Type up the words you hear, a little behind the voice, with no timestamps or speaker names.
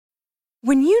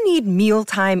When you need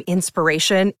mealtime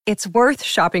inspiration, it's worth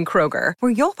shopping Kroger,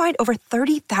 where you'll find over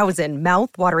 30,000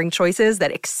 mouth-watering choices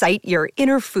that excite your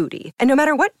inner foodie. And no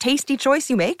matter what tasty choice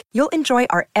you make, you'll enjoy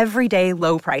our everyday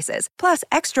low prices, plus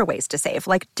extra ways to save,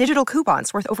 like digital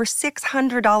coupons worth over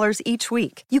 $600 each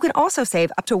week. You can also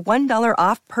save up to $1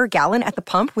 off per gallon at the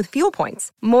pump with fuel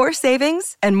points. More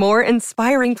savings and more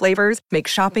inspiring flavors make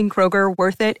shopping Kroger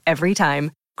worth it every time.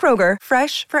 Kroger,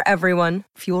 fresh for everyone.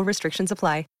 Fuel restrictions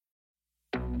apply.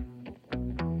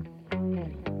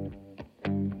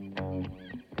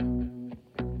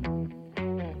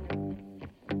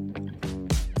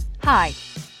 Hi,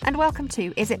 and welcome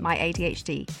to Is It My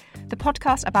ADHD, the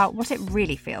podcast about what it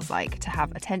really feels like to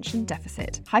have attention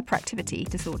deficit hyperactivity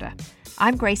disorder.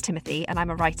 I'm Grace Timothy, and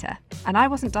I'm a writer, and I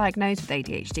wasn't diagnosed with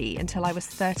ADHD until I was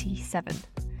 37.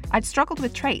 I'd struggled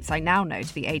with traits I now know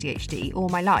to be ADHD all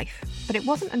my life, but it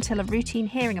wasn't until a routine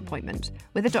hearing appointment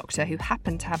with a doctor who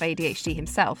happened to have ADHD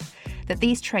himself that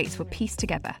these traits were pieced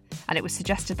together, and it was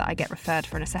suggested that I get referred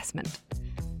for an assessment.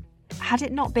 Had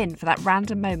it not been for that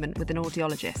random moment with an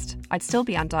audiologist, I'd still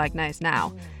be undiagnosed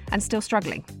now and still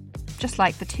struggling, just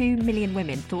like the 2 million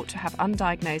women thought to have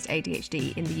undiagnosed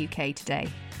ADHD in the UK today.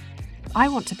 I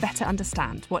want to better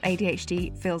understand what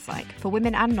ADHD feels like for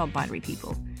women and non-binary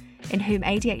people, in whom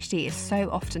ADHD is so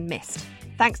often missed,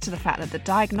 thanks to the fact that the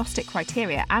diagnostic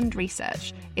criteria and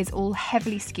research is all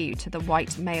heavily skewed to the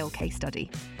white male case study.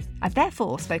 I've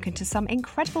therefore spoken to some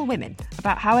incredible women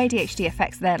about how ADHD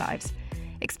affects their lives,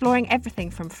 exploring everything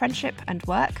from friendship and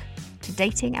work to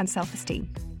dating and self-esteem.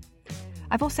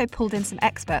 I've also pulled in some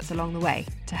experts along the way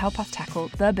to help us tackle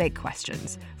the big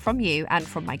questions from you and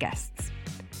from my guests.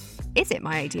 Is it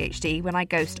my ADHD when I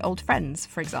ghost old friends,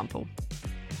 for example?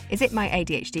 Is it my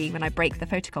ADHD when I break the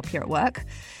photocopier at work?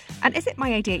 And is it my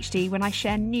ADHD when I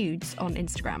share nudes on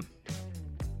Instagram?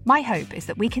 My hope is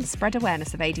that we can spread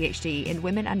awareness of ADHD in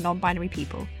women and non-binary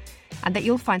people, and that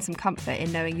you'll find some comfort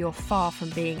in knowing you're far from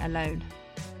being alone.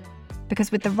 Because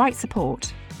with the right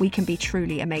support, we can be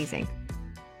truly amazing.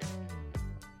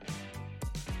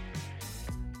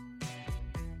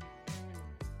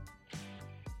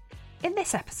 In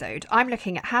this episode, I'm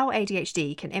looking at how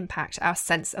ADHD can impact our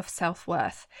sense of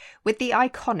self-worth with the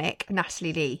iconic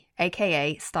Natalie Lee,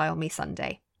 aka Style Me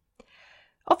Sunday.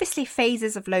 Obviously,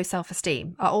 phases of low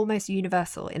self-esteem are almost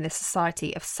universal in this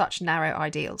society of such narrow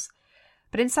ideals.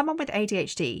 But in someone with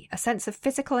ADHD, a sense of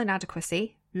physical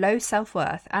inadequacy, low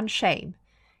self-worth, and shame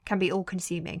can be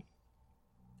all-consuming.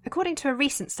 According to a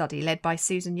recent study led by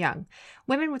Susan Young,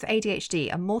 women with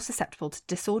ADHD are more susceptible to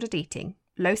disordered eating,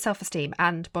 low self-esteem,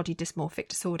 and body dysmorphic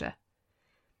disorder.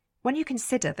 When you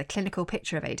consider the clinical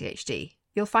picture of ADHD,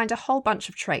 you'll find a whole bunch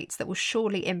of traits that will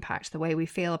surely impact the way we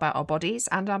feel about our bodies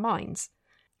and our minds.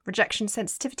 Rejection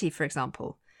sensitivity, for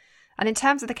example. And in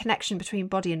terms of the connection between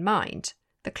body and mind,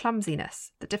 the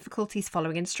clumsiness, the difficulties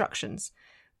following instructions,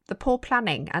 the poor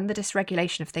planning and the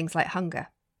dysregulation of things like hunger.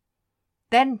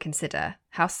 Then consider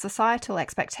how societal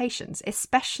expectations,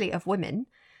 especially of women,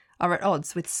 are at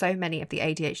odds with so many of the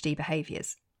ADHD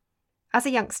behaviours. As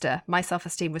a youngster, my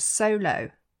self-esteem was so low,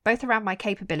 both around my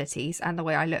capabilities and the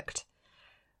way I looked.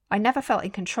 I never felt in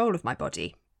control of my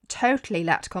body, totally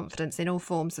lacked confidence in all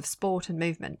forms of sport and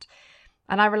movement,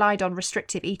 and I relied on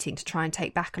restrictive eating to try and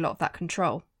take back a lot of that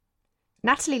control.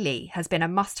 Natalie Lee has been a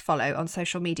must-follow on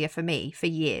social media for me for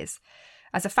years,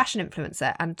 as a fashion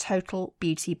influencer and total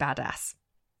beauty badass.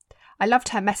 I loved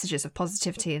her messages of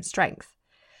positivity and strength,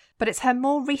 but it's her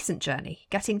more recent journey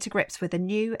getting to grips with a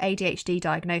new ADHD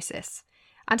diagnosis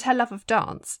and her love of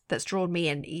dance that's drawn me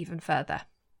in even further.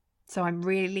 So I'm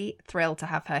really thrilled to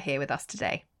have her here with us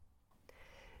today.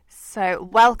 So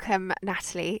welcome,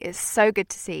 Natalie. It's so good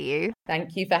to see you.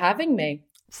 Thank you for having me.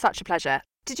 Such a pleasure.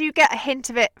 Did you get a hint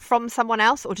of it from someone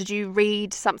else, or did you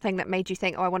read something that made you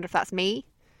think, oh, I wonder if that's me?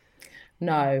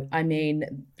 No, I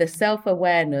mean, the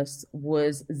self-awareness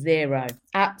was zero,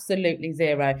 absolutely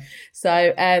zero.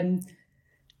 So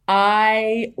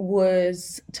I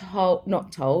was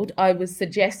I was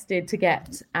suggested to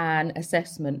get an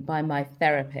assessment by my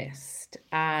therapist.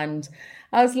 And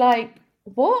I was like,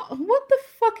 what the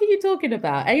fuck are you talking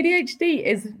about?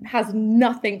 ADHD has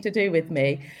nothing to do with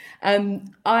me.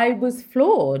 I was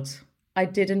floored. I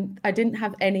didn't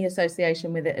have any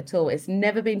association with it at all. It's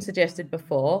never been suggested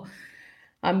before.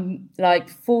 I'm like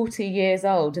 40 years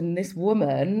old, and this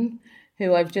woman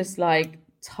who I've just like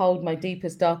told my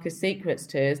deepest, darkest secrets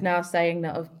to is now saying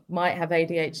that I might have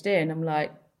ADHD. And I'm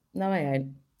like, no, I ain't.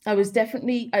 I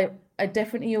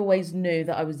definitely always knew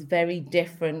that I was very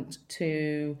different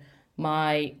to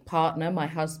my partner, my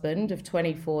husband of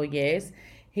 24 years.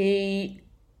 He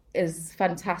is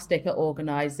fantastic at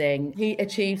organising. He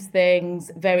achieves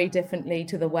things very differently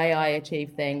to the way I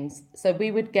achieve things. So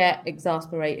we would get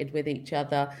exasperated with each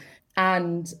other.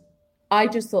 And I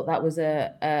just thought that was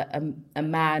a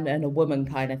man and a woman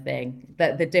kind of thing,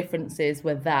 that the differences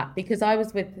were that. Because I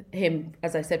was with him,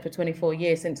 as I said, for 24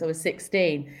 years, since I was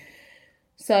 16.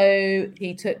 So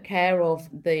he took care of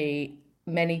the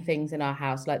many things in our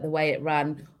house, like the way it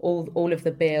ran, all of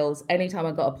the bills. Anytime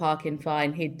I got a parking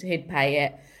fine, he'd pay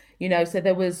it. You know, so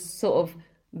there was sort of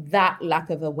that lack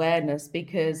of awareness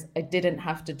because I didn't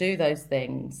have to do those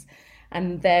things.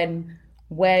 And then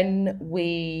when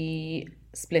we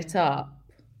split up,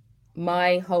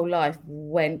 my whole life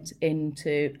went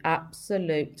into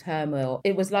absolute turmoil.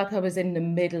 It was like I was in the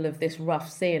middle of this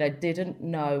rough sea and I didn't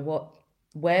know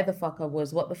where the fuck I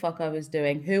was, what the fuck I was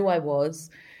doing, who I was.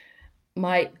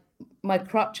 My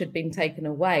crutch had been taken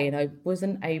away and I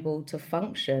wasn't able to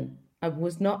function. I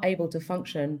was not able to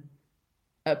function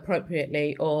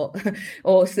appropriately or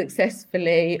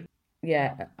successfully.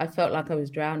 Yeah, I felt like I was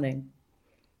drowning.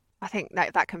 I think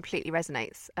that completely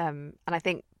resonates. And I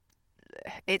think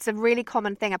it's a really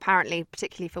common thing, apparently,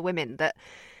 particularly for women, that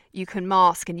you can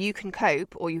mask and you can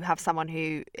cope, or you have someone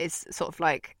who is sort of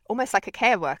like almost like a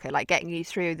care worker, like getting you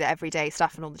through the everyday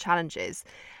stuff and all the challenges.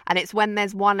 And it's when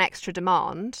there's one extra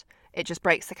demand, it just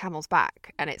breaks the camel's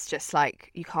back. And it's just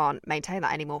like you can't maintain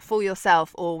that anymore for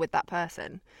yourself or with that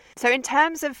person. So in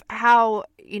terms of how,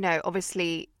 you know,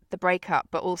 obviously the breakup,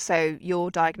 but also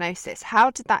your diagnosis,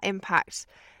 how did that impact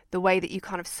the way that you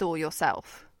kind of saw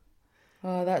yourself?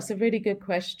 Oh, that's a really good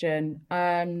question.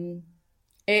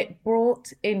 It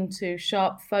brought into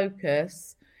sharp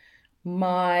focus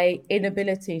my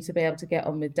inability to be able to get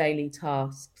on with daily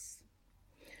tasks.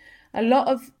 A lot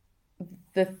of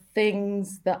the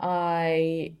things that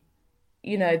the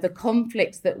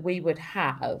conflicts that we would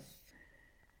have,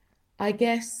 I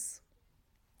guess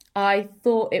I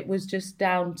thought it was just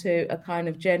down to a kind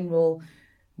of general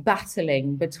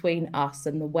battling between us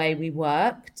and the way we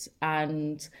worked.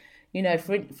 And you know,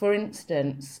 for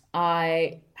instance,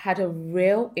 I had a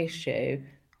real issue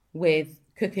with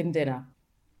cooking dinner.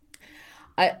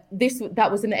 That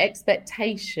was an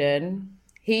expectation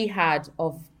he had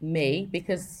of me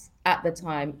because at the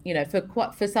time, you know,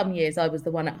 for some years I was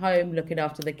the one at home looking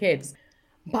after the kids.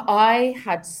 But I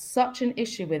had such an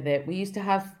issue with it. We used to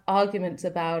have arguments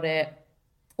about it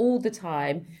all the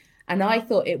time. And I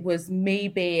thought it was me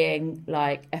being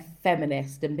like a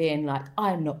feminist and being like,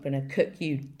 I'm not going to cook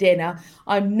you dinner.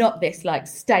 I'm not this like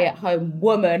stay-at-home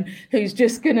woman who's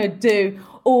just going to do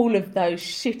all of those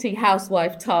shitty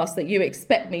housewife tasks that you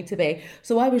expect me to be.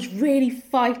 So I was really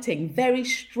fighting very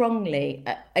strongly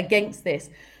against this,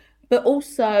 but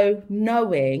also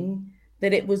knowing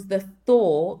that it was the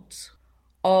thought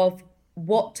of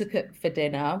what to cook for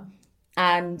dinner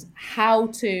and how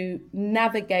to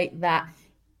navigate that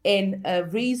in a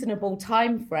reasonable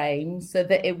time frame so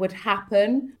that it would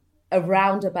happen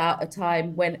around about a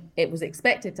time when it was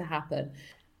expected to happen.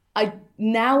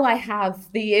 Now I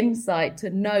have the insight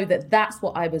to know that that's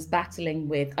what I was battling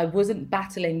with. I wasn't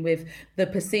battling with the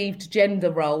perceived gender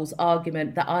roles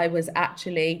argument that I was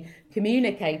actually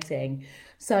communicating.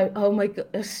 So, oh my God,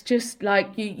 it's just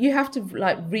like you have to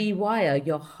like rewire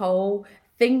your whole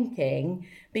thinking,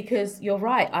 because you're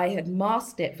right, I had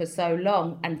masked it for so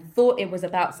long and thought it was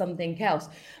about something else,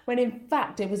 when in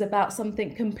fact it was about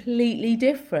something completely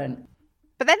different.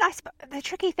 But then the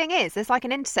tricky thing is there's like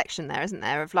an intersection there, isn't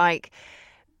there, of like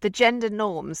the gender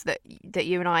norms that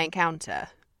you and I encounter.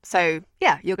 So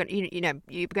yeah, you're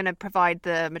going to provide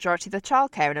the majority of the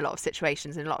childcare in a lot of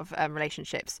situations, in a lot of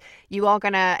relationships. You are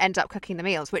going to end up cooking the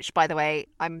meals, which, by the way,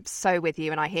 I'm so with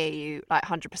you and I hear you, like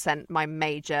 100%. My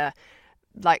major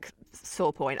like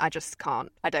sore point. I just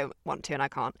can't. I don't want to and I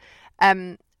can't.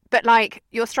 But like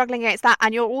you're struggling against that,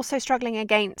 and you're also struggling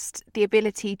against the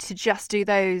ability to just do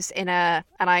those in a,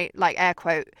 and I like air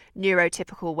quote,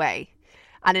 neurotypical way,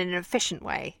 and in an efficient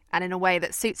way, and in a way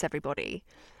that suits everybody.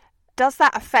 Has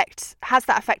that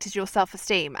affected your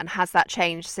self-esteem, and has that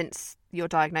changed since your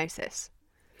diagnosis?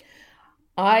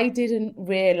 I didn't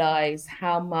realise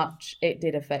how much it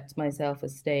did affect my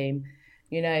self-esteem.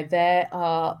 You know, there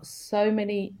are so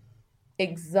many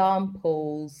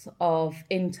examples of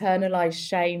internalized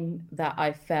shame that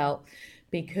I felt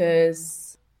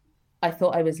because I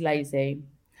thought I was lazy.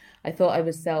 I thought I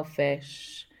was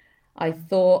selfish. I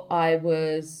thought I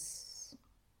was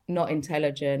not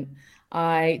intelligent.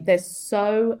 There's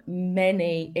so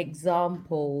many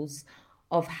examples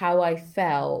of how I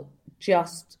felt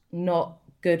just not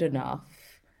good enough,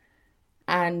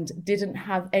 and didn't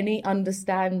have any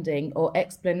understanding or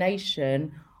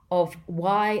explanation of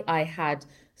why I had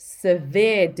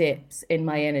severe dips in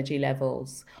my energy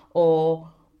levels, or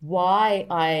why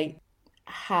I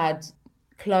had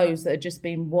clothes that had just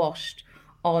been washed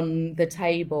on the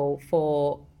table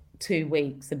for 2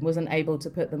 weeks and wasn't able to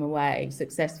put them away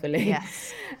successfully.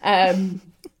 Yes.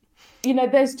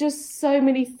 There's just so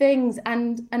many things,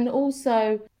 and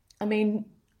also, I mean,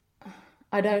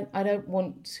 I don't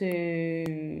want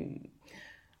to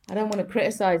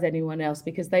criticize anyone else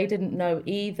because they didn't know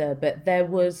either, but there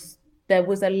was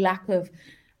a lack of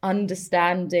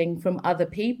understanding from other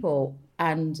people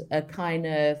and a kind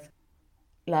of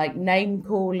like name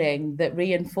calling that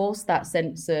reinforced that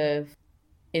sense of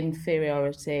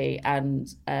inferiority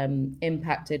and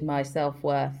impacted my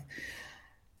self-worth.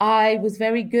 I was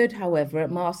very good, however,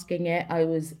 at masking it. I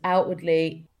was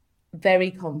outwardly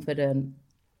very confident,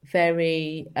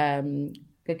 very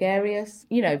gregarious,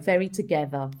 very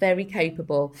together, very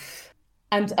capable.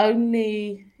 And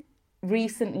only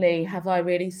recently have I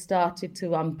really started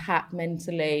to unpack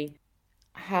mentally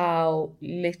how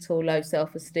little low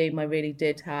self-esteem I really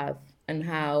did have, and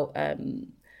how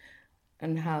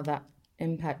that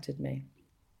impacted me.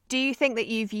 Do you think that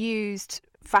you've used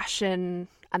fashion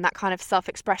and that kind of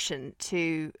self-expression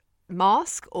to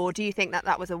mask, or do you think that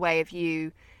that was a way of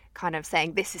you kind of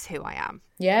saying, this is who I am?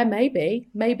 Yeah,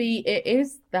 maybe it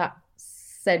is that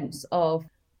sense of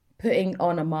putting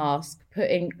on a mask,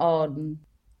 putting on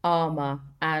armor,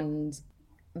 and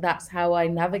that's how I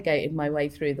navigated my way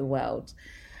through the world.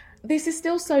 This is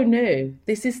still so new.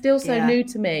 This is still so new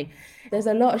to me. There's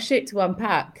a lot of shit to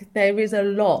unpack. There is a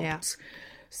lot. Yeah.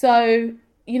 So,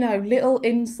 little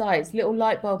insights, little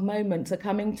light bulb moments are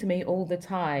coming to me all the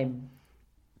time.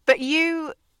 But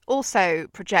you also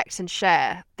project and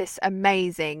share this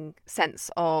amazing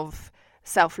sense of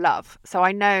self-love. So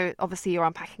I know obviously you're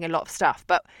unpacking a lot of stuff,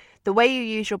 but the way you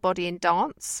use your body in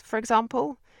dance, for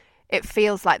example, it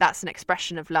feels like that's an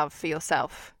expression of love for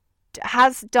yourself.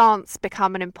 Has dance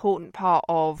become an important part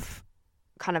of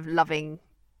kind of loving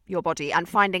your body and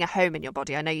finding a home in your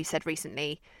body? I know you said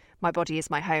recently, my body is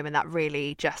my home, and that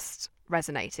really just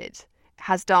resonated.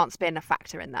 Has dance been a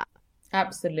factor in that?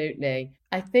 Absolutely.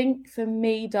 I think for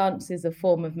me, dance is a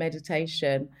form of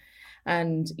meditation.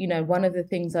 And, one of the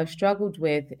things I've struggled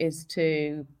with is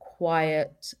to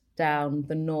quiet down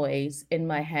the noise in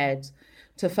my head,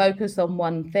 to focus on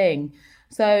one thing.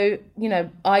 So,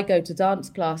 I go to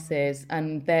dance classes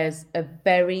and there's a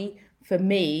very, for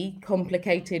me,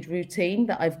 complicated routine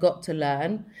that I've got to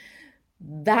learn.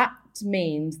 That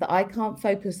means that I can't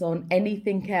focus on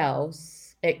anything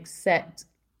else except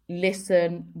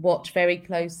listen, watch very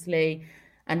closely,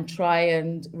 and try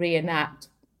and reenact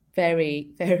very,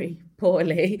 very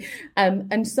poorly.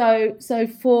 And so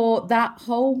for that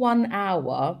whole 1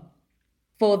 hour,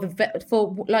 for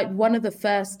like one of the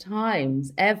first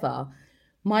times ever,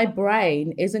 my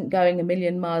brain isn't going a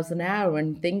million miles an hour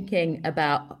and thinking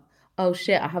about, oh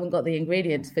shit, I haven't got the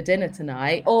ingredients for dinner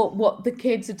tonight, or what the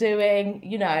kids are doing.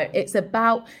 It's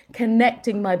about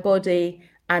connecting my body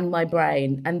and my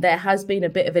brain. And there has been a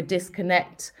bit of a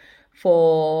disconnect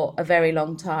for a very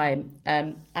long time.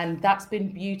 And that's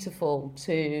been beautiful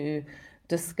to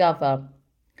discover.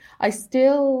 It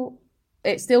still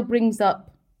brings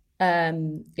up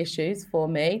issues for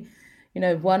me.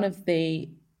 One of the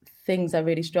things I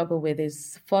really struggle with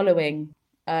is following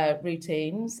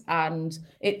routines, and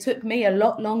it took me a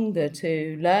lot longer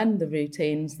to learn the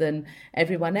routines than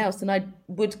everyone else, and I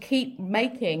would keep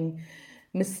making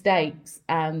mistakes.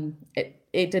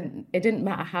 It didn't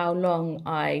matter how long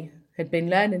I had been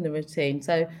learning the routine.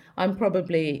 So I'm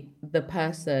probably the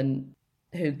person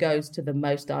who goes to the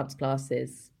most dance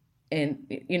classes in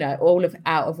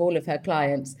out of all of her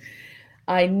clients.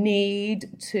 I need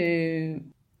to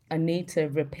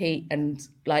repeat and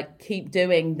like keep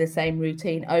doing the same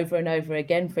routine over and over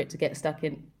again for it to get stuck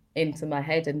into my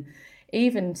head. And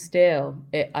even still,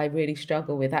 I really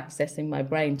struggle with accessing my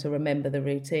brain to remember the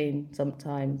routine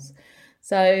sometimes.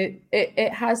 So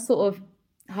it has sort of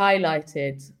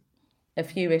highlighted a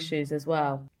few issues as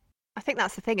well. I think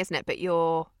that's the thing, isn't it? But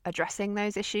you're addressing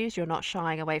those issues. You're not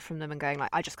shying away from them and going like,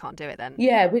 I just can't do it then.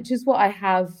 Yeah, which is what I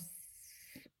have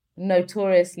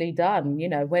notoriously done.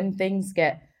 When things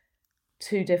get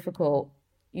too difficult,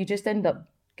 you just end up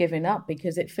giving up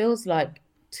because it feels like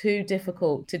too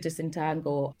difficult to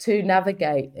disentangle, to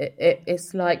navigate.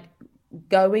 It's like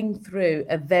going through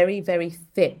a very, very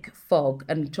thick fog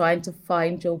and trying to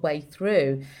find your way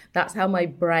through. That's how my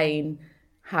brain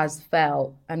has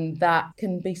felt, and that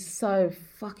can be so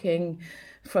fucking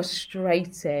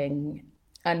frustrating.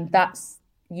 And that's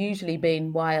usually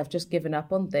been why I've just given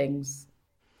up on things.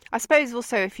 I suppose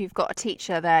also if you've got a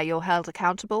teacher there, you're held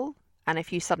accountable And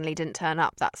if you suddenly didn't turn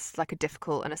up, that's like a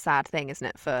difficult and a sad thing, isn't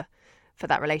it, for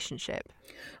that relationship?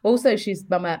 Also, she's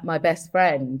my best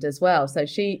friend as well. So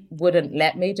she wouldn't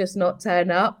let me just not turn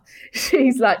up.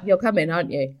 She's like, you're coming, aren't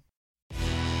you?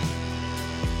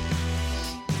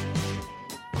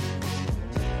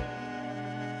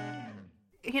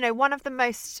 You know, one of the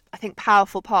most, I think,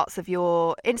 powerful parts of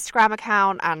your Instagram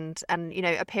account and you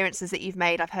know, appearances that you've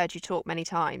made, I've heard you talk many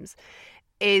times,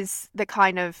 is the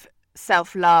kind of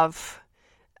self-love,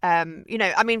 you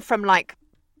know, I mean, from like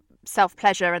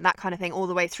self-pleasure and that kind of thing all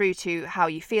the way through to how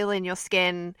you feel in your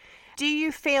skin. Do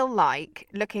you feel like,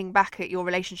 looking back at your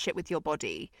relationship with your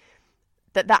body,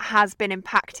 that has been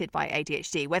impacted by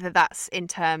ADHD, whether that's in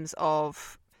terms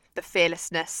of the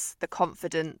fearlessness, the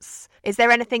confidence? Is there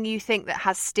anything you think that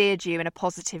has steered you in a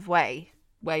positive way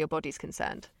where your body's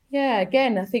concerned? Yeah,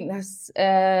 again, I think that's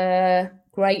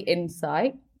great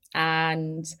insight,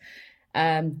 and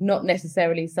not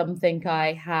necessarily something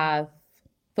I have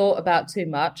thought about too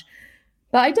much,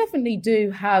 but I definitely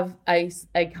do have a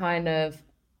kind of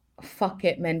fuck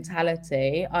it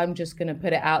mentality. I'm just going to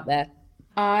put it out there.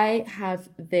 I have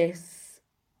this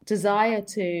desire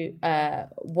to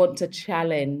want to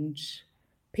challenge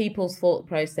people's thought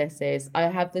processes. I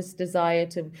have this desire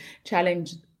to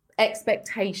challenge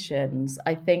expectations.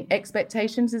 I think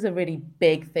expectations is a really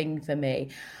big thing for me.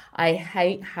 I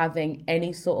hate having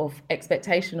any sort of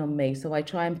expectation on me, so I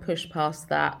try and push past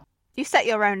that. You set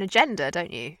your own agenda,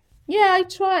 don't you? Yeah, I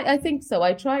try. I think so.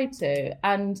 I try to.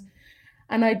 And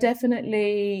I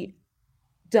definitely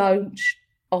don't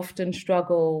often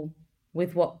struggle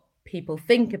with what people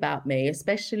think about me,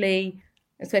 especially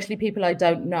people I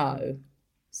don't know.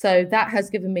 So that has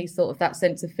given me sort of that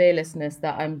sense of fearlessness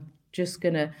that I'm just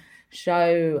going to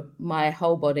show my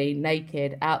whole body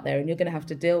naked out there and you're going to have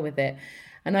to deal with it.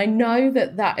 And I know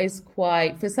that is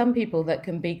quite, for some people, that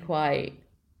can be quite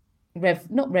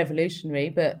not revolutionary,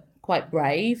 but quite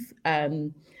brave.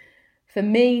 For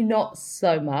me, not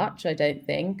so much, I don't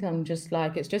think. I'm just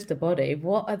like, it's just a body.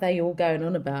 What are they all going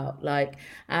on about? Like,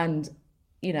 and,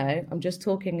 you know, I'm just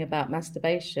talking about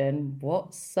masturbation.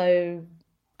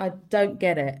 I don't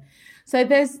get it. So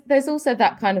there's also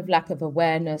that kind of lack of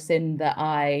awareness in that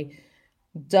I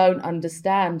don't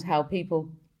understand how people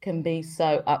can be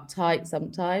so uptight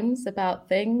sometimes about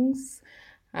things,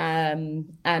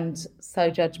 and so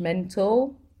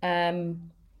judgmental.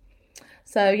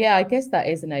 So yeah, I guess that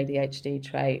is an ADHD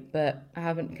trait, but I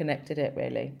haven't connected it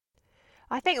really.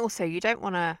 I think also you don't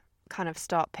want to kind of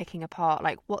start picking apart,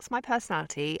 like, what's my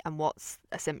personality and what's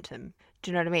a symptom?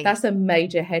 Do you know what I mean? That's a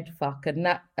major head fuck, and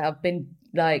that I've been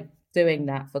like doing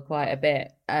that for quite a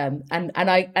bit. And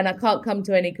I can't come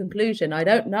to any conclusion. I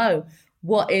don't know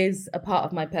what is a part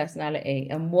of my personality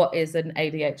and what is an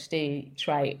ADHD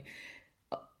trait.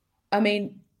 I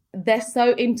mean, they're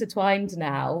so intertwined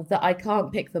now that I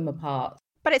can't pick them apart.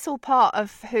 But it's all part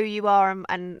of who you are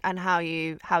and how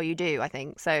you do, I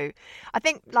think. So I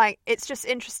think, like, it's just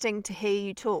interesting to hear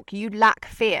you talk. You lack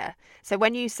fear. So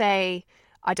when you say,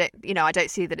 I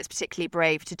don't see that it's particularly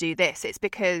brave to do this, it's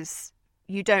because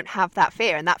you don't have that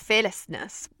fear. And that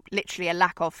fearlessness, literally a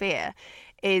lack of fear,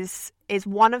 is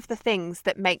one of the things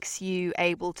that makes you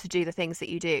able to do the things that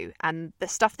you do. And the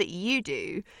stuff that you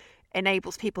do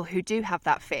enables people who do have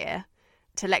that fear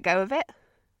to let go of it.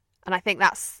 And I think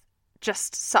that's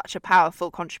just such a powerful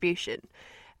contribution.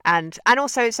 And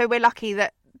also, so we're lucky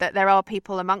that there are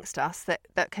people amongst us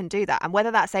that can do that. And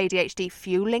whether that's ADHD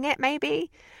fueling it,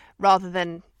 maybe, rather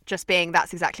than just being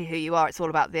that's exactly who you are, it's all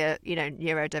about the, you know,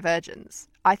 neurodivergence.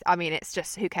 I mean, it's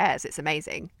just, who cares? It's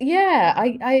amazing. Yeah,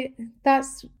 I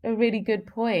that's a really good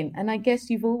point. And I guess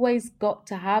you've always got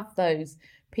to have those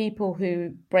people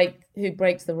who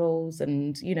breaks the rules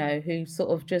and, you know, who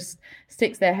sort of just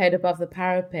sticks their head above the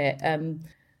parapet.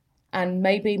 And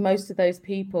maybe most of those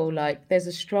people, like, there's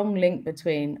a strong link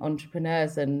between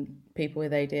entrepreneurs and people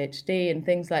with ADHD and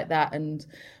things like that. And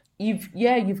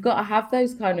you've got to have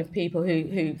those kind of people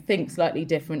who think slightly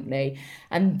differently,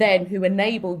 and then who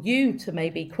enable you to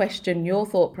maybe question your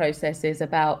thought processes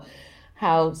about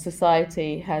how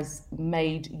society has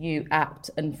made you act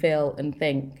and feel and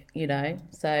think, you know.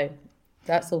 So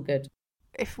that's all good.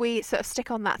 If we sort of stick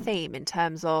on that theme in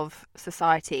terms of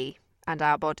society and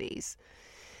our bodies,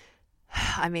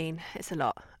 I mean, it's a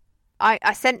lot. I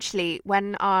essentially,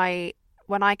 when I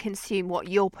consume what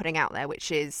you're putting out there,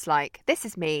 which is like, this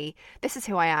is me, this is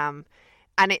who I am,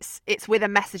 and it's with a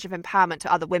message of empowerment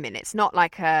to other women. It's not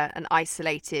like an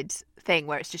isolated thing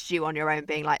where it's just you on your own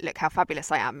being like, look how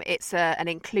fabulous I am. It's an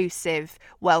inclusive,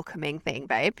 welcoming thing,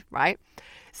 babe, right?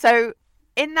 So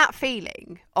in that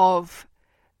feeling of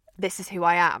this is who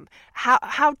I am.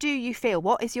 How do you feel?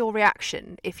 What is your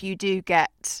reaction if you do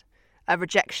get a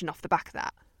rejection off the back of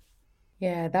that?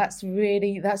 Yeah, that's a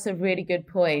really good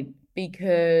point,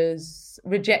 because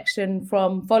rejection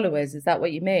from followers, is that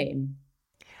what you mean?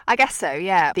 I guess so,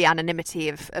 yeah. The anonymity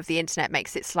of the internet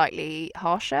makes it slightly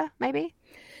harsher, maybe?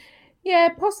 Yeah,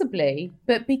 possibly.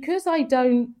 But because I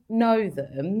don't know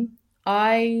them,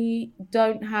 I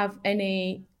don't have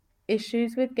any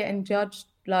issues with getting judged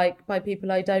like by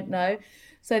people I don't know.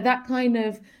 So that kind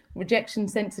of rejection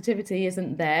sensitivity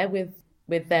isn't there with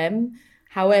them.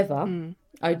 However,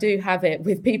 I do have it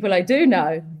with people I do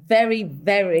know very,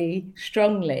 very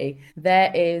strongly.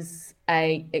 There is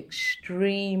a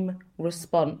extreme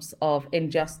response of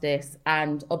injustice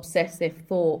and obsessive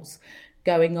thoughts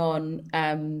going on.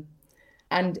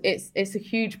 And it's a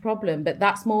huge problem, but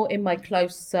that's more in my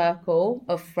close circle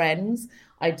of friends.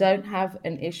 I don't have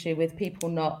an issue with people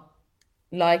not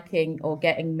liking or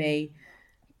getting me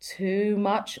too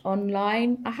much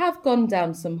online. I have gone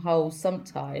down some holes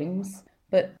sometimes,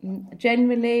 but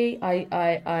generally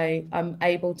I'm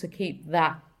able to keep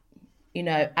that,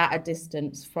 at a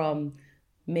distance from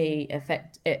me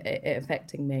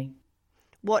affecting me.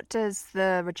 What does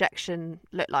the rejection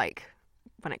look like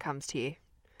when it comes to you?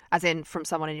 As in from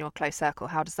someone in your close circle,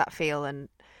 how does that feel and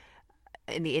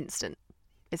in the instant?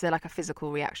 Is there like a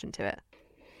physical reaction to it?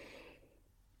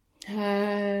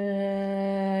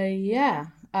 Yeah.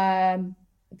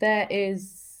 There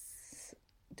is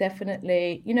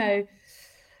definitely,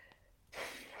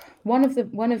 one of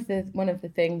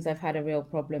the things I've had a real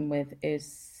problem with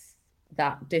is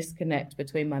that disconnect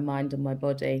between my mind and my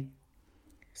body.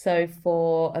 So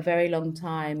for a very long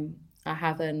time, I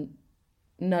haven't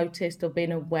noticed or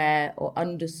been aware or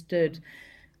understood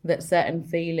that certain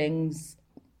feelings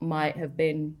might have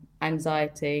been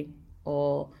anxiety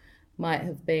or might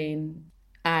have been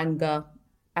anger.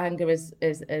 Anger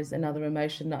is another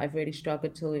emotion that I've really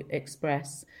struggled to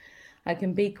express. I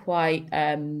can be quite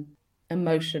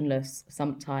emotionless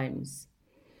sometimes.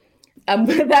 And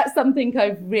that's something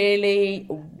I've really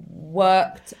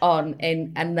worked on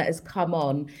and that has come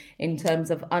on in terms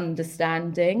of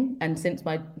understanding. And since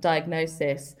my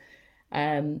diagnosis,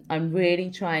 I'm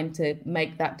really trying to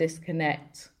make that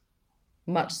disconnect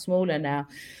much smaller now.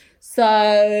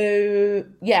 So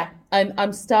yeah,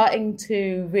 I'm starting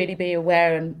to really be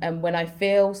aware, and when I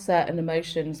feel certain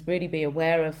emotions, really be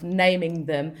aware of naming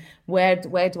them. Where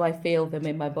do I feel them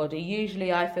in my body?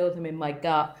 Usually I feel them in my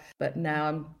gut, but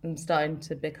now I'm starting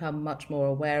to become much more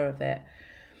aware of it.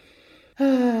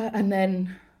 And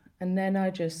then I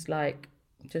just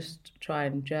try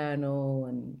and journal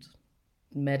and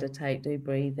meditate, do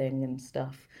breathing and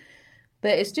stuff.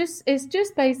 But it's just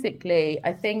basically,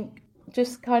 I think,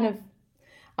 just kind of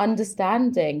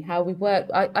understanding how we work.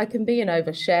 I can be an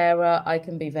oversharer, I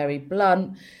can be very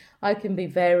blunt, I can be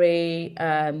very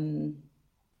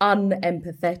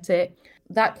unempathetic.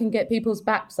 That can get people's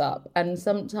backs up. And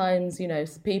sometimes,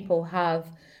 people have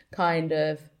kind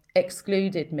of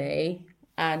excluded me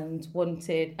and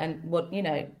wanted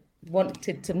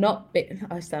to not be,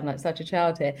 I sound like such a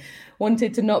child here,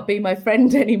 wanted to not be my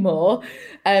friend anymore,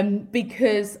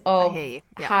 because of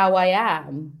how I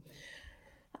am.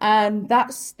 And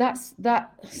that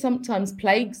sometimes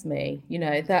plagues me,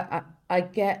 that I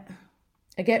get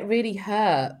really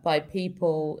hurt by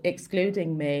people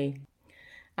excluding me.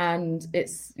 And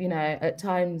it's, at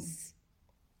times,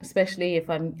 especially if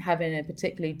I'm having a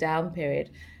particularly down period,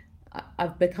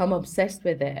 I've become obsessed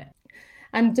with it.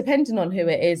 And depending on who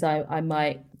it is, I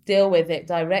might deal with it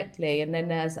directly. And then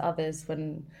there's others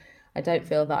when I don't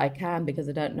feel that I can because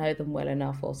I don't know them well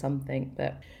enough or something.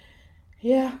 But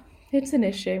yeah, it's an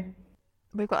issue.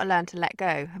 We've got to learn to let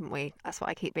go, haven't we? That's what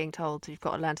I keep being told. You've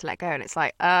got to learn to let go. And it's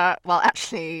like, well,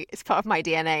 actually, it's part of my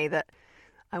DNA that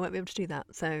I won't be able to do that.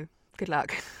 So good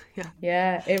luck.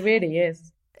 Yeah, it really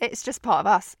is. It's just part of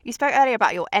us. You spoke earlier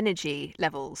about your energy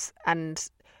levels, and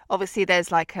obviously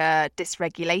there's like a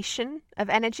dysregulation of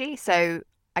energy. So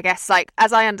I guess, like,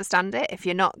 as I understand it, if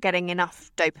you're not getting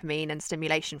enough dopamine and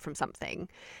stimulation from something,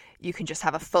 you can just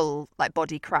have a full like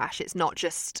body crash. It's not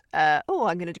just, I'm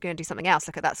going to go and do something else.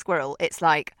 Look at that squirrel. It's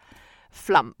like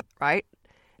flump, right?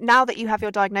 Now that you have your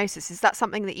diagnosis, is that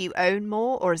something that you own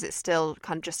more, or is it still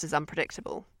kind of just as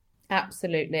unpredictable?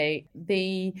 Absolutely.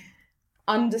 The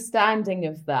understanding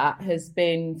of that has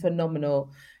been phenomenal.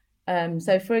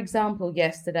 So, for example,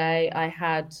 yesterday I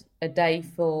had a day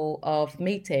full of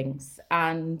meetings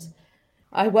and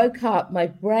I woke up, my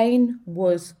brain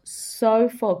was so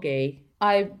foggy.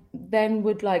 I then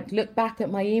would look back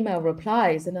at my email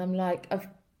replies and I'm like,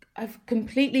 I've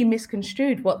completely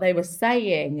misconstrued what they were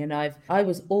saying, and I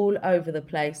was all over the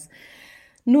place.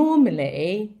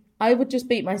 normally I would just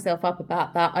beat myself up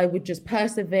about that. I would just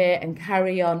persevere and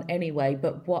carry on anyway.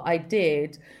 But what I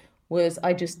did was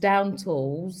I just down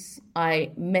tools.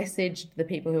 I messaged the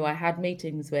people who I had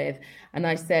meetings with and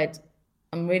I said,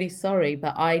 I'm really sorry,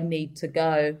 but I need to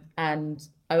go. And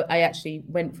I actually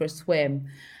went for a swim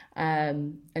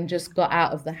and just got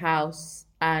out of the house,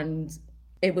 and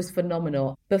it was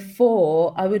phenomenal.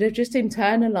 Before, I would have just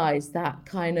internalized that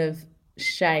kind of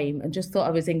shame and just thought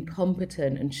I was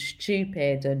incompetent and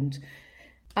stupid, and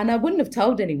I wouldn't have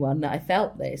told anyone that I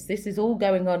felt this. This is all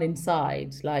going on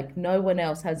inside. Like, no one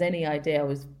else has any idea. I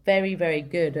was very, very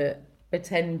good at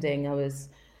pretending I was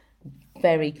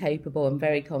very capable and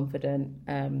very confident.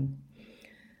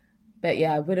 But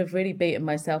yeah, I would have really beaten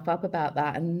myself up about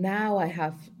that. And now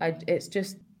it's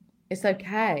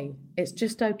okay. It's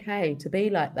just okay to be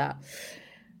like that.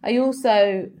 I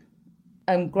also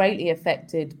am greatly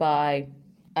affected by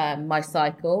my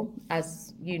cycle,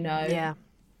 as you know. Yeah.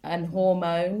 And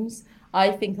hormones. I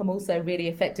think I'm also really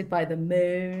affected by the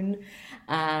moon,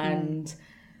 and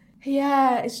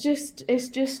yeah, it's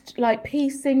just like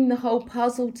piecing the whole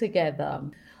puzzle together.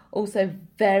 Also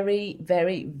very,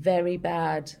 very, very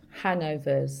bad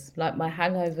hangovers. Like, my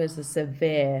hangovers are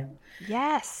severe.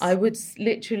 Yes. I would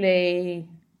literally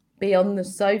be on the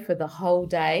sofa the whole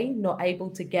day, not able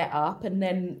to get up, and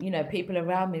then, you know, people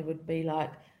around me would be like,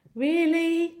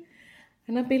 really?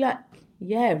 And I'd be like,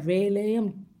 yeah, really?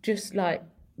 I'm just like,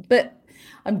 but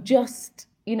I'm just,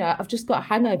 you know, I've just got a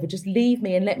hangover. Just leave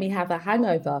me and let me have a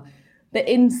hangover. But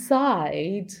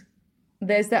inside,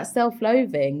 there's that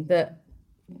self-loathing that,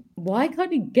 why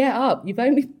can't you get up? You've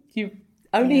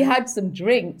only had some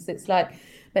drinks. It's like,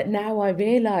 but now I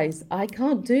realize I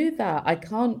can't do that. I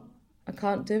can't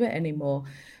do it anymore.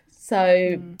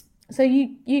 So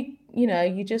you know,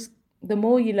 you just, the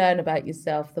more you learn about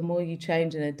yourself, the more you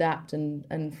change and adapt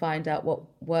and find out what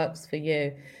works for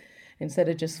you, instead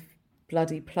of just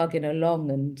bloody plugging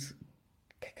along and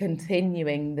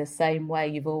continuing the same way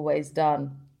you've always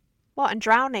done. Well, and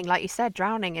drowning, like you said,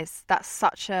 that's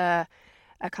such a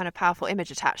kind of powerful image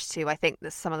attached to, I think,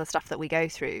 there's some of the stuff that we go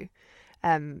through.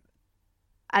 And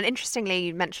interestingly,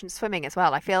 you mentioned swimming as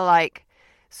well. I feel like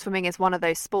swimming is one of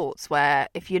those sports where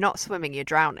if you're not swimming, you're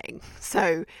drowning.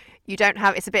 So you don't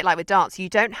have, it's a bit like with dance, you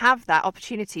don't have that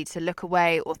opportunity to look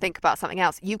away or think about something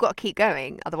else. You've got to keep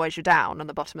going, otherwise you're down on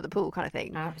the bottom of the pool, kind of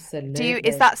thing. Absolutely.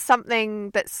 Is that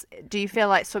something do you feel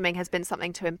like swimming has been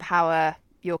something to empower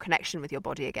your connection with your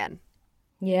body again?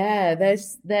 Yeah,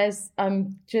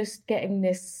 I'm just getting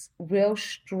this real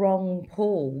strong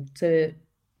pull to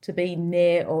be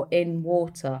near or in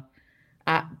water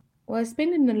well, it's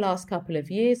been in the last couple of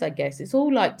years, I guess. It's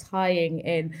all like tying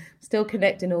in, still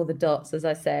connecting all the dots, as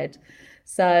I said.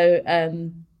 So,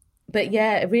 but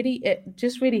yeah, it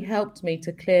just really helped me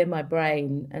to clear my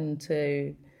brain and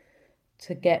to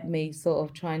get me sort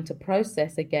of trying to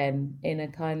process again in a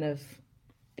kind of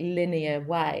linear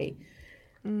way.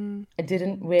 I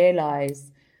didn't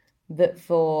realize that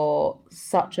for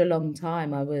such a long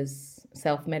time I was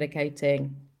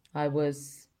self-medicating. I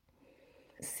was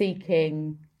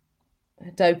seeking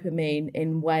dopamine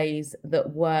in ways that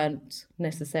weren't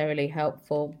necessarily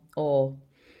helpful or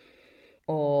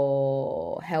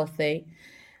healthy.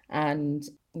 And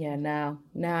yeah,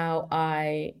 now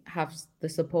I have the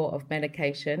support of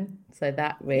medication, so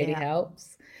that really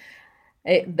helps.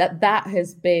 That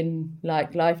has been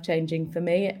like life-changing for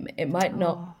me. It might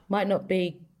not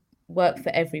be work for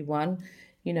everyone,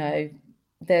 you know.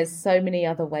 There's so many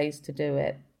other ways to do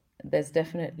it. There's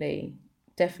definitely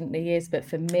is, but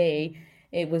for me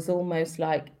it was almost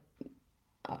like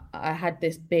I had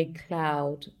this big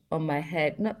cloud on my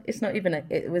head.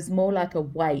 It was more like a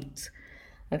weight.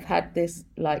 I've had this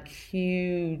like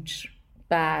huge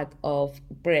bag of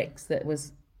bricks that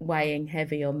was weighing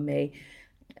heavy on me,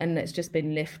 and it's just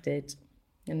been lifted.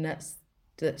 And that's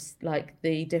like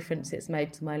the difference it's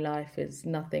made to my life is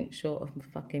nothing short of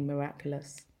fucking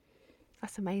miraculous.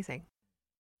 That's amazing.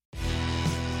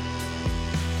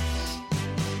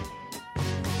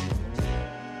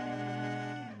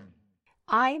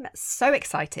 I'm so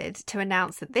excited to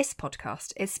announce that this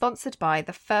podcast is sponsored by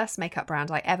the first makeup brand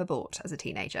I ever bought as a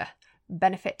teenager,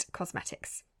 Benefit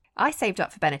Cosmetics. I saved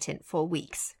up for Benetint for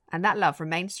weeks, and that love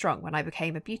remained strong when I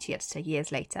became a beauty editor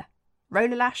years later.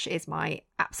 Roller Lash is my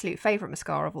absolute favourite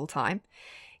mascara of all time.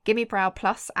 Gimme Brow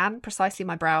Plus and Precisely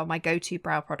My Brow are my go-to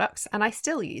brow products, and I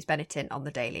still use Benetint on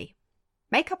the daily.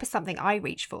 Makeup is something I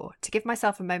reach for to give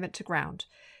myself a moment to ground,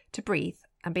 to breathe,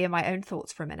 and be in my own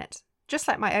thoughts for a minute. Just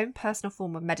like my own personal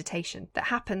form of meditation that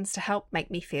happens to help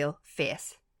make me feel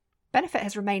fierce. Benefit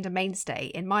has remained a mainstay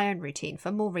in my own routine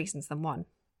for more reasons than one.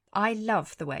 I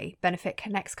love the way Benefit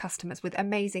connects customers with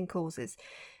amazing causes,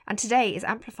 and today is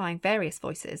amplifying various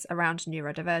voices around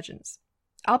neurodivergence.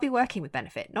 I'll be working with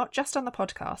Benefit not just on the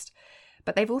podcast,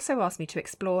 but they've also asked me to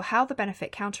explore how the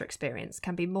Benefit counter experience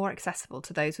can be more accessible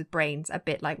to those with brains a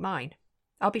bit like mine.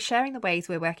 I'll be sharing the ways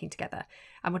we're working together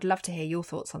and would love to hear your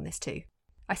thoughts on this too.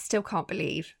 I still can't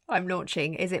believe I'm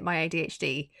launching Is It My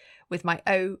ADHD with my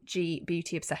OG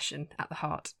beauty obsession at the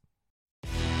heart.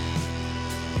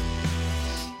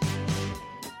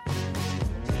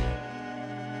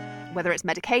 Whether it's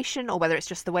medication or whether it's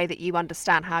just the way that you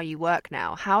understand how you work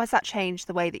now, how has that changed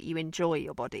the way that you enjoy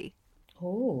your body?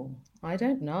 Oh, I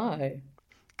don't know.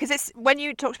 Because it's when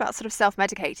you talked about sort of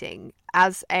self-medicating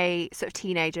as a sort of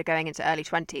teenager going into early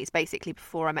 20s, basically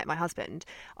before I met my husband,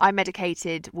 I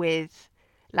medicated with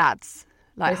lads,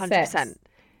 like With 100%. sex?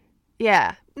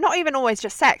 Yeah. Not even always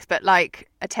just sex, but like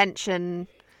attention,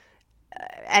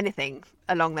 anything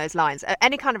along those lines.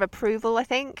 Any kind of approval, I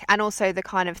think, and also the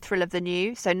kind of thrill of the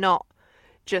new. So not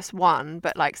just one,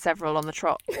 but like several on the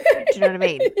trot. Do you know what I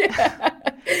mean? Yeah.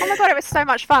 Oh my God, it was so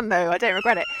much fun though. I don't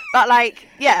regret it. But like,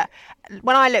 yeah,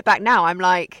 when I look back now, I'm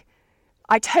like,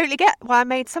 I totally get why I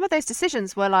made some of those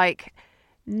decisions were like,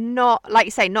 not, like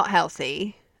you say, not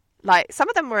healthy. Like some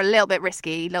of them were a little bit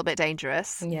risky, a little bit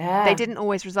dangerous. Yeah. They didn't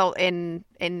always result in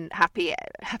happy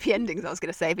endings, I was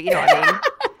going to say, but you know what I mean.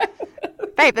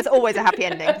 Babe, there's always a happy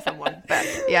ending for someone, but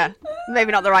yeah,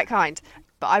 maybe not the right kind.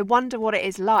 But I wonder what it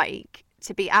is like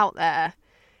to be out there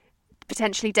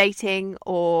potentially dating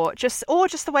or just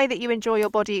the way that you enjoy your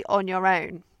body on your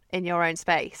own, in your own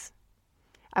space,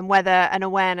 and whether an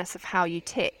awareness of how you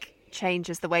tick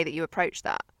changes the way that you approach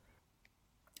that.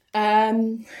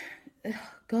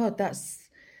 God,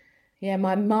 yeah,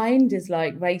 my mind is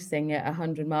like racing at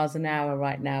 100 miles an hour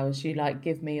right now as you like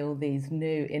give me all these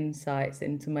new insights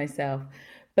into myself.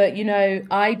 But, you know,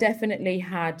 I definitely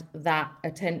had that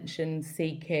attention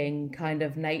seeking kind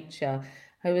of nature.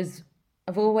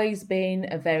 I've always been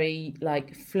a very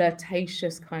like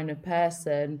flirtatious kind of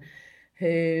person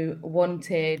who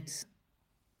wanted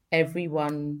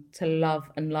everyone to love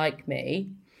and like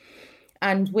me.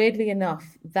 And weirdly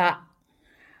enough,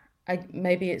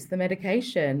 maybe it's the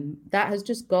medication that has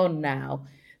just gone now.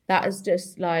 That is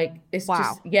just like, it's Wow.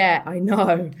 just, yeah, I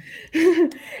know.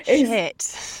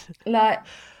 Shit. Like,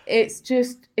 it's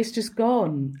just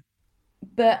gone.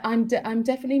 But I'm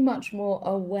definitely much more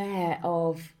aware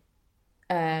of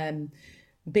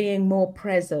being more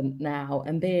present now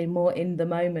and being more in the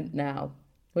moment now,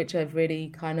 which I've really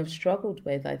kind of struggled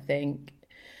with, I think,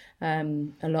 a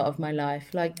lot of my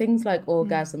life. Like things like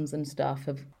orgasms and stuff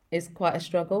has been quite a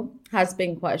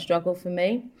struggle for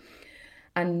me.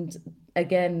 And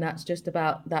again, that's just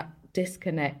about that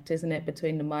disconnect, isn't it,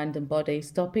 between the mind and body,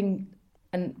 stopping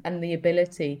and the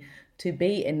ability to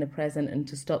be in the present and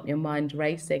to stop your mind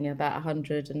racing about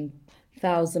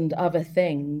 100,000 other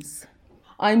things.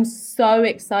 I'm so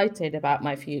excited about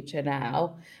my future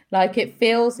now. Like it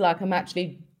feels like I'm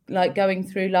actually like going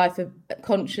through life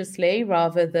consciously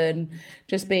rather than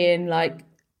just being like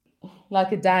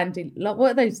a dandy, like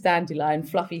what are those dandelion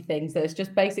fluffy things that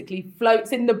just basically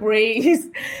floats in the breeze,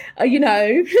 you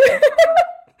know.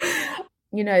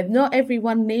 You know, not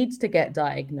everyone needs to get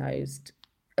diagnosed.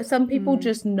 Some people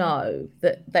just know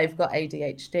that they've got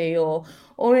ADHD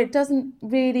or it doesn't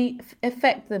really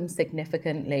affect them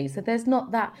significantly. So there's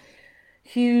not that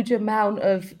huge amount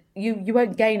of, you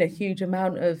won't gain a huge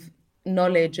amount of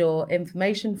knowledge or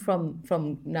information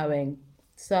from knowing.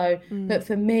 So, but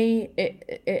for me,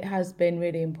 it has been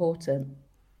really important.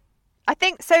 I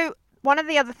think so. One of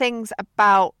the other things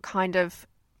about kind of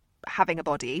having a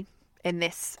body in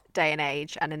this day and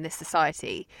age and in this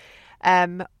society,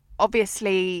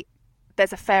 obviously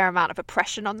there's a fair amount of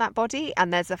oppression on that body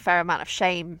and there's a fair amount of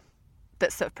shame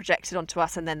that's sort of projected onto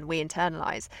us and then we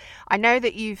internalize. I know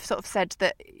that you've sort of said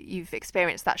that you've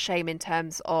experienced that shame in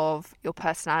terms of your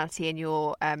personality and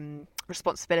your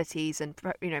responsibilities and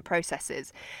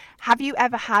processes. Have you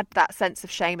ever had that sense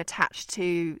of shame attached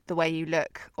to the way you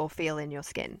look or feel in your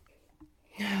skin?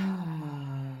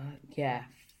 Yeah,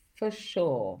 for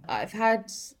sure.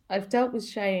 I've dealt with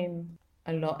shame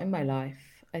a lot in my life.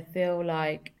 I feel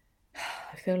like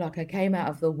I came out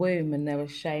of the womb and there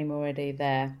was shame already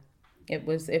there.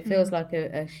 It feels like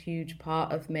a huge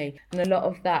part of me. And a lot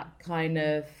of that kind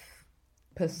of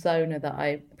persona that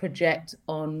I project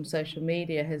on social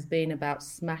media has been about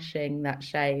smashing that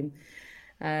shame,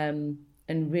 and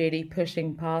really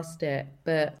pushing past it.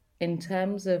 But in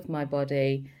terms of my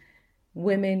body,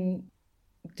 women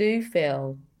do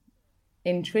feel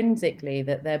intrinsically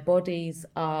that their bodies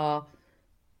are,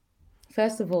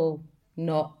 first of all,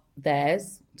 not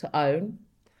theirs to own.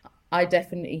 I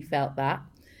definitely felt that.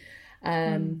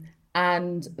 And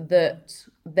that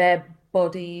their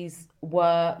bodies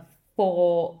were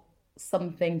for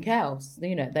something else.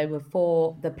 You know, they were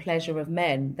for the pleasure of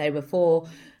men. They were for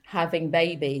having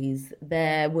babies.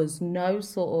 There was no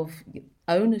sort of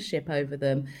ownership over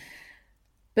them.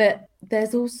 But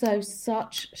there's also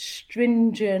such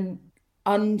stringent,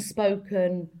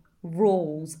 unspoken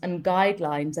rules and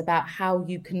guidelines about how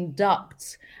you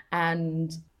conduct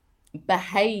and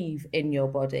behave in your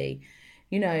body.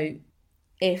 You know,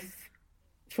 if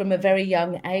from a very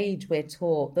young age we're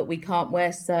taught that we can't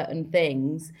wear certain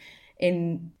things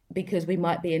in because we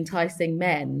might be enticing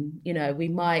men, you know, we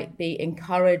might be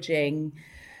encouraging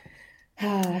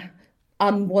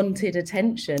unwanted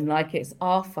attention like it's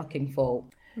our fucking fault.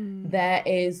 There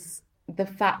is the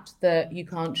fact that you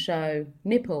can't show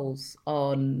nipples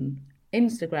on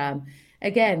Instagram.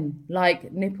 Again,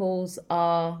 like nipples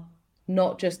are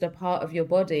not just a part of your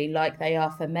body like they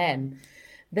are for men.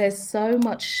 There's so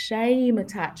much shame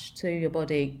attached to your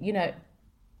body. You know,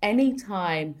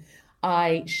 anytime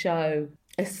I show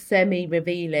a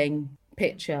semi-revealing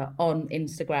picture on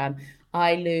Instagram,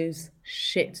 I lose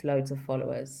shitloads of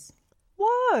followers.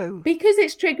 Whoa. Because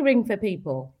it's triggering for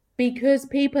people. Because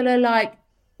people are like,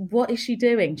 what is she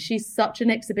doing? She's such an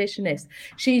exhibitionist.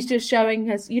 She's just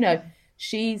showing us, you know,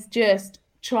 she's just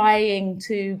trying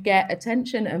to get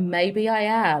attention. And maybe I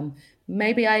am,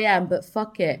 but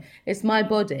fuck it. It's my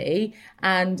body.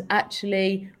 And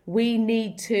actually, we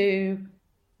need to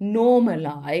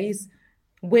normalize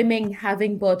women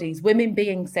having bodies, women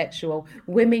being sexual,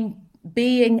 women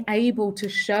being able to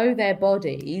show their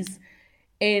bodies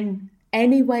in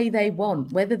any way they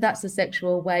want, whether that's a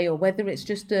sexual way or whether it's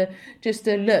just a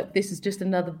look, this is just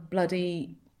another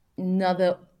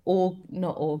not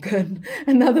organ,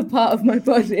 another part of my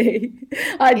body.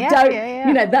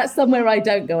 You know, that's somewhere I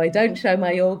don't go. I don't show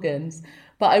my organs,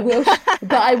 but I will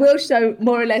I will show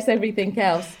more or less everything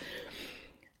else.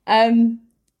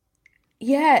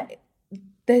 Yeah,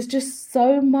 there's just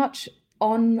so much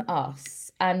on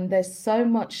us and there's so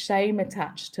much shame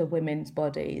attached to women's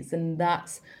bodies, and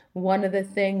that's one of the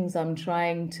things I'm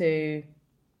trying to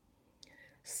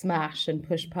smash and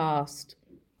push past.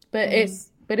 But it's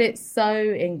so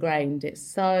ingrained, it's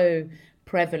so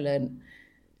prevalent.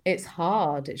 It's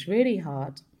hard. It's really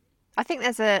hard. I think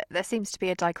there seems to be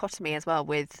a dichotomy as well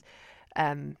with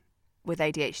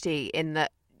ADHD, in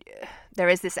that there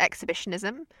is this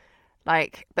exhibitionism,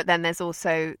 like, but then there's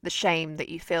also the shame that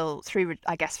you feel through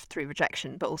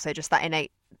rejection, but also just that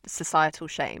innate societal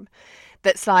shame.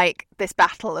 That's like this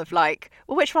battle of like,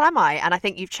 well, which one am I? And I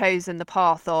think you've chosen the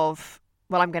path of,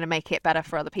 well, I'm going to make it better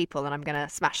for other people and I'm going to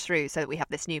smash through so that we have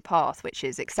this new path, which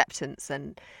is acceptance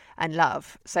and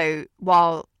love. So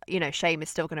while, you know, shame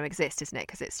is still going to exist, isn't it?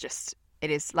 Because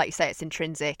it is, like you say, it's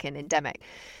intrinsic and endemic.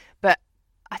 But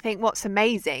I think what's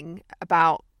amazing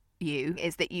about you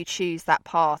is that you choose that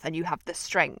path and you have the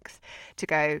strength to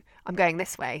go, I'm going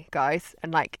this way, guys,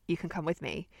 and like, you can come with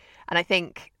me. And I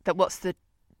think that what's the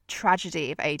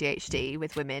tragedy of ADHD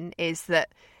with women is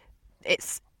that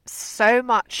it's so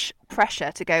much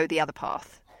pressure to go the other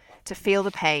path, to feel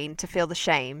the pain, to feel the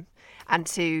shame, and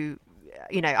to,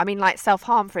 you know, I mean, like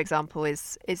self-harm, for example,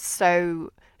 is so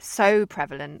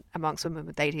prevalent amongst women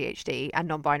with ADHD and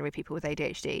non-binary people with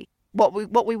ADHD. What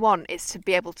we want is to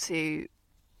be able to,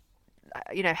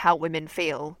 you know, help women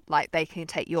feel like they can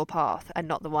take your path and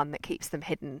not the one that keeps them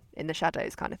hidden in the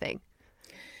shadows, kind of thing.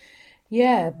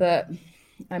 Yeah, but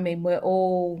I mean, we're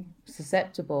all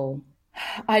susceptible.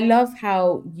 I love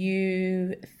how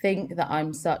you think that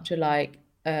I'm such a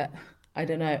I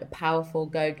don't know, a powerful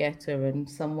go-getter and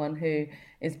someone who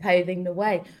is paving the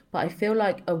way. But I feel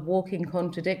like a walking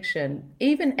contradiction.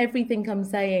 Even everything I'm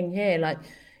saying here, like,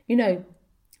 you know,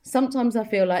 sometimes I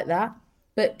feel like that.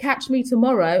 But catch me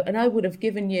tomorrow and I would have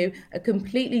given you a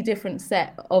completely different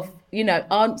set of, you know,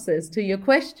 answers to your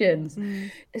questions.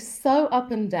 It's so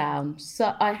up and down.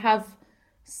 So I have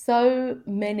so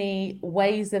many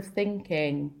ways of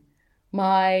thinking.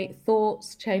 My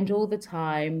thoughts change all the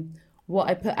time. What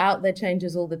I put out there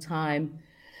changes all the time.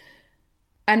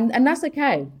 And that's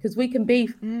okay, because we can be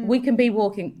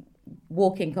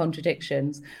walking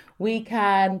contradictions. We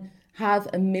can have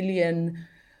a million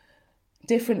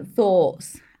different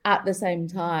thoughts at the same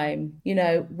time. You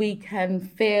know, we can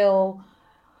feel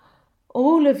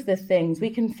all of the things.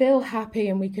 We can feel happy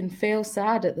and we can feel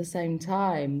sad at the same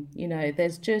time. You know,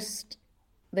 there's just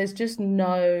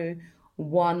no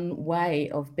one way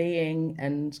of being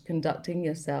and conducting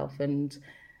yourself, and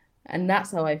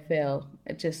that's how I feel.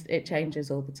 It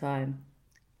changes all the time.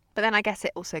 But then I guess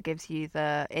it also gives you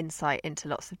the insight into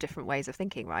lots of different ways of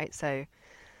thinking, right? So,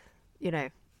 you know,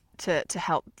 to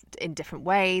help in different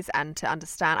ways and to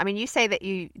understand. I mean, you say that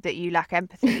you lack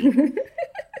empathy.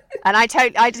 And I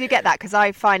do get that, because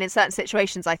I find in certain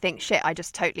situations I think, shit, I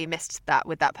just totally missed that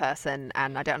with that person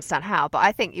and I don't understand how. But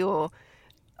I think you're,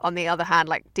 on the other hand,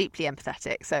 like deeply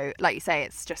empathetic. So like you say,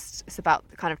 it's about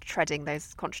kind of treading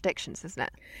those contradictions, isn't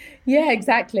it? Yeah,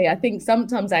 exactly. I think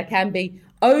sometimes I can be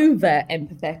over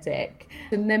empathetic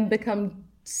and then become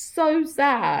so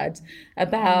sad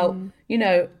about,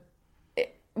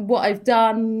 what I've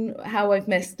done, how I've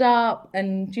messed up,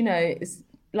 and, it's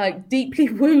like deeply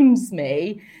wounds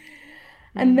me.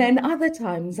 And then other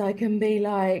times I can be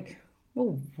like,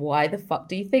 well, why the fuck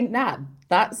do you think that?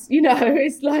 That's,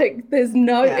 it's like there's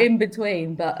no in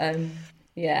between. But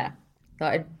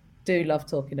I do love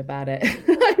talking about it.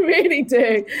 I really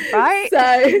do. Right.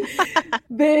 So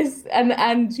this and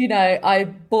I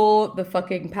bought the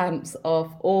fucking pants off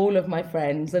all of my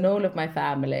friends and all of my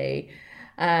family.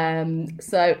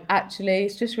 So actually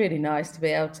it's just really nice to be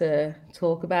able to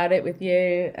talk about it with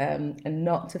you, and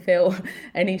not to feel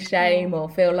any shame or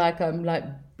feel like I'm like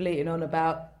bleating on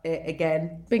about it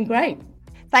again. It's been great.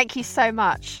 Thank you so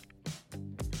much.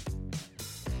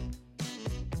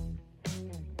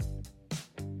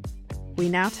 We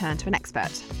now turn to an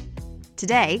expert.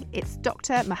 Today, it's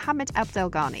Dr. Mohammed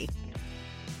Abdelghani.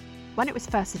 When it was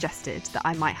first suggested that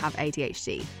I might have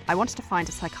ADHD, I wanted to find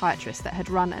a psychiatrist that had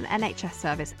run an NHS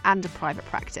service and a private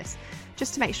practice,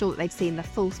 just to make sure that they'd seen the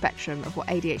full spectrum of what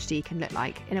ADHD can look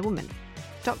like in a woman.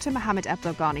 Dr. Mohammed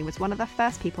Abdelghani was one of the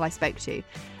first people I spoke to,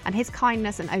 and his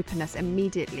kindness and openness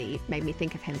immediately made me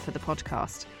think of him for the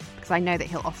podcast, because I know that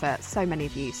he'll offer so many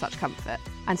of you such comfort.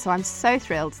 And so I'm so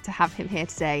thrilled to have him here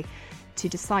today to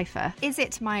decipher, is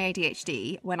it my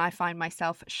ADHD when I find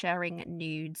myself sharing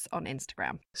nudes on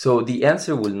Instagram? So the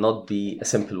answer will not be a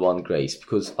simple one, Grace,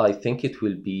 because I think it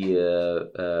will be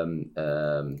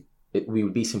we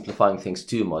will be simplifying things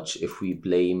too much if we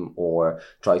blame or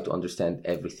try to understand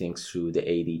everything through the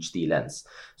ADHD lens.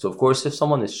 So of course, if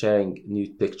someone is sharing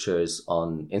nude pictures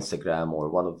on Instagram or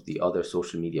one of the other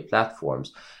social media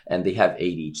platforms and they have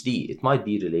ADHD, it might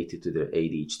be related to their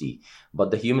ADHD.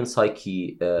 But the human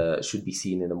psyche should be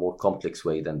seen in a more complex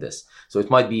way than this. So it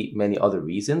might be many other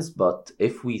reasons, but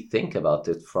if we think about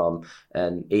it from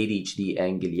an ADHD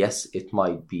angle, yes, it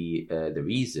might be the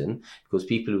reason, because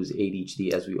people with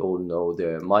ADHD, as we all know,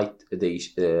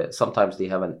 sometimes they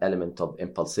have an element of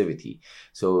impulsivity.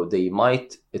 So the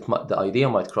idea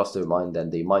might cross their mind,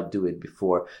 and they might do it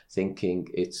before thinking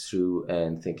it through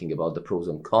and thinking about the pros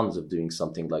and cons of doing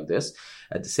something like this.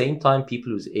 At the same time,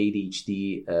 people with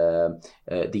ADHD,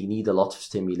 they need a lot of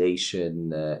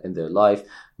stimulation in their life,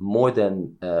 more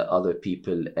than other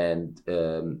people,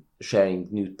 and sharing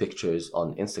nude pictures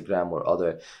on Instagram or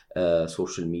other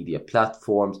social media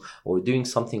platforms, or doing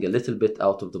something a little bit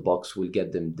out of the box, will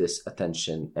get them this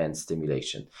attention and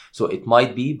stimulation. So it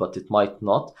might be, but it might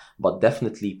not. But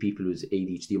definitely people with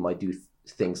ADHD might do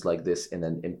things like this in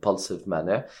an impulsive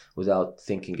manner without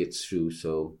thinking it through.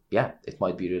 So yeah, it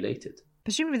might be related.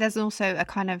 Presumably there's also a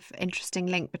kind of interesting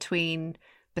link between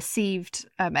perceived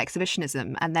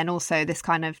exhibitionism and then also this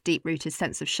kind of deep-rooted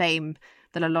sense of shame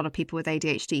that a lot of people with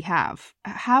ADHD have.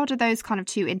 How do those kind of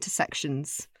two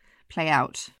intersections play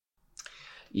out?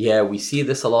 Yeah, we see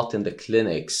this a lot in the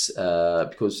clinics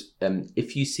because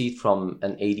if you see it from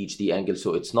an ADHD angle,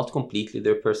 so it's not completely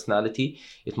their personality.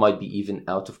 It might be even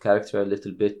out of character a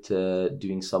little bit,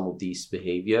 doing some of these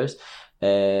behaviors.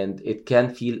 And it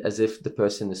can feel as if the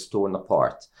person is torn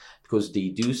apart because they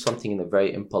do something in a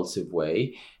very impulsive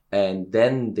way. And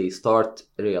then they start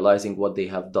realizing what they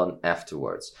have done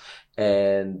afterwards.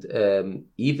 And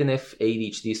even if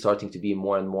ADHD is starting to be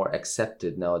more and more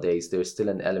accepted nowadays, there's still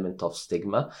an element of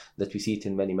stigma that we see it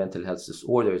in many mental health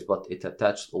disorders, but it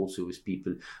attached also with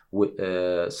people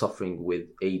suffering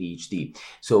with ADHD.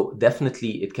 So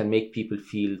definitely it can make people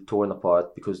feel torn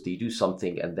apart because they do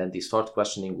something and then they start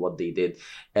questioning what they did.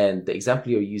 And the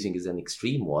example you're using is an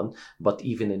extreme one, but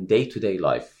even in day-to-day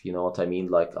life, you know what I mean?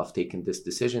 Like, I've taken this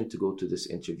decision to go to this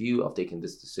interview, I've taken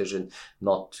this decision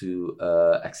not to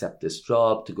accept this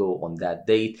job, to go on that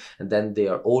date, and then they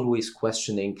are always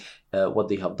questioning what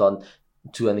they have done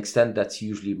to an extent that's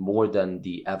usually more than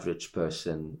the average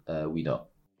person we know.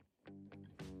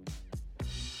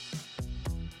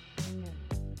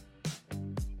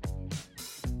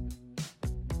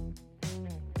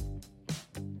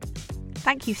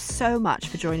 Thank you so much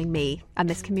for joining me and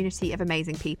this community of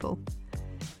amazing people.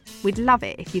 We'd love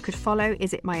it if you could follow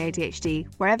Is It My ADHD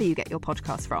wherever you get your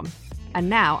podcast from. And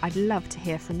now I'd love to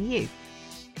hear from you.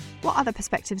 What other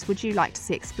perspectives would you like to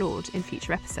see explored in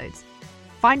future episodes?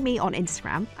 Find me on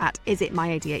Instagram at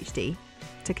IsItMyADHD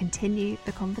to continue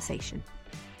the conversation.